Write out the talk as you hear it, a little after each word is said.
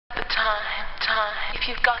if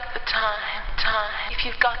you've got the time, if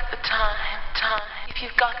you've got the time, if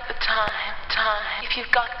you've got the time, if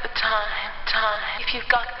you've got the time, if you've got the time, if you've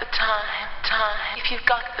got the time, if you've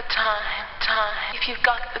got the time, if you've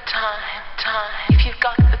got the time, if you've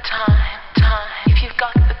got the time, if you've got the time, if you've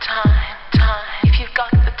got the time, if you've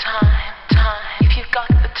got the time, if you've got the time, if you've got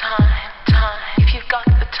the time,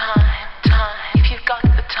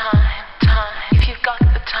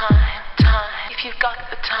 if you've got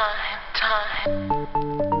the time.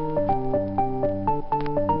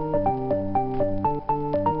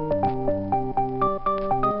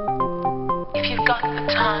 If you've got the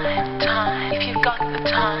time, if you've got the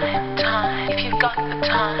time, if you've got the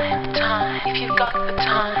time, if you've got the time, if you've got the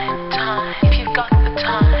time, if you've got the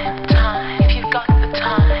time, if you've got the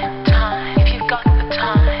time, if you've got the time, if you've got the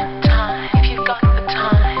time, if you've got the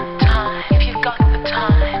time, if you've got the time, if you've got the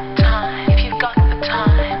time.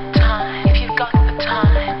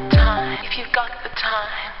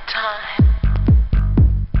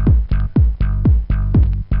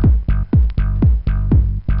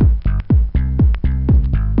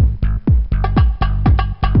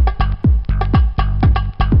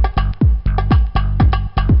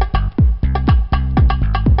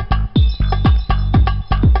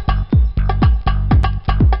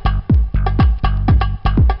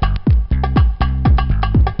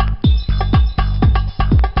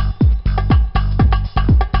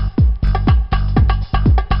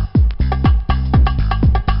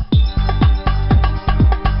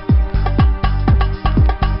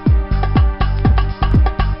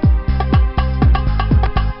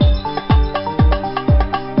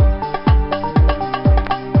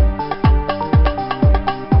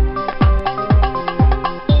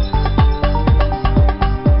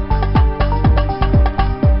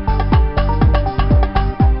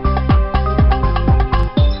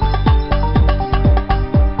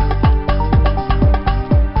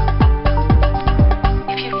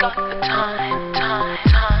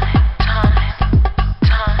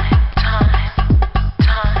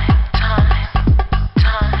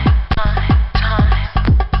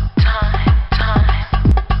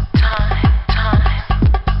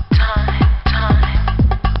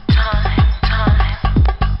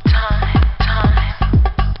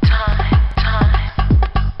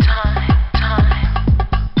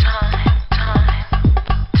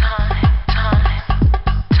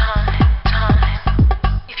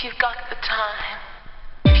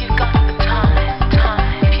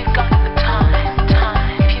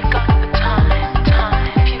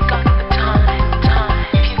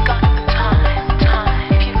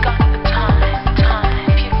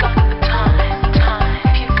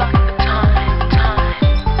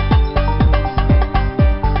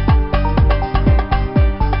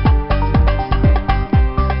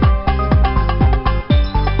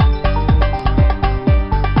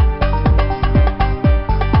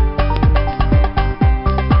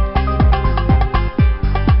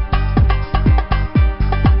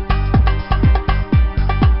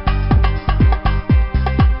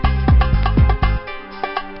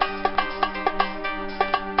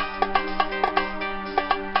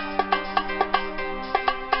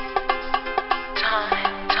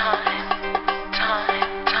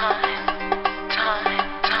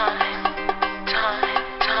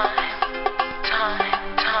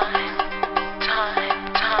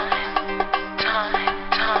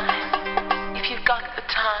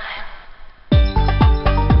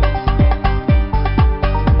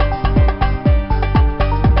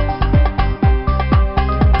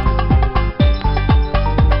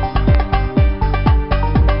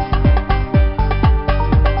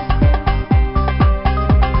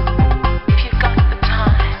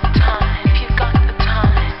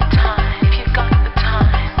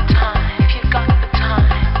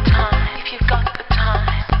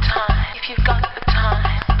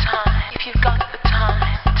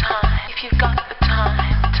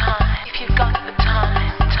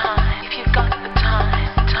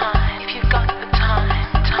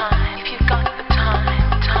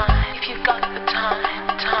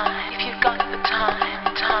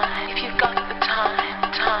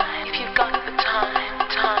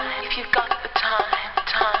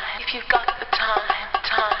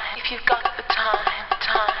 If you've got the time,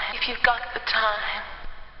 if you've got the time.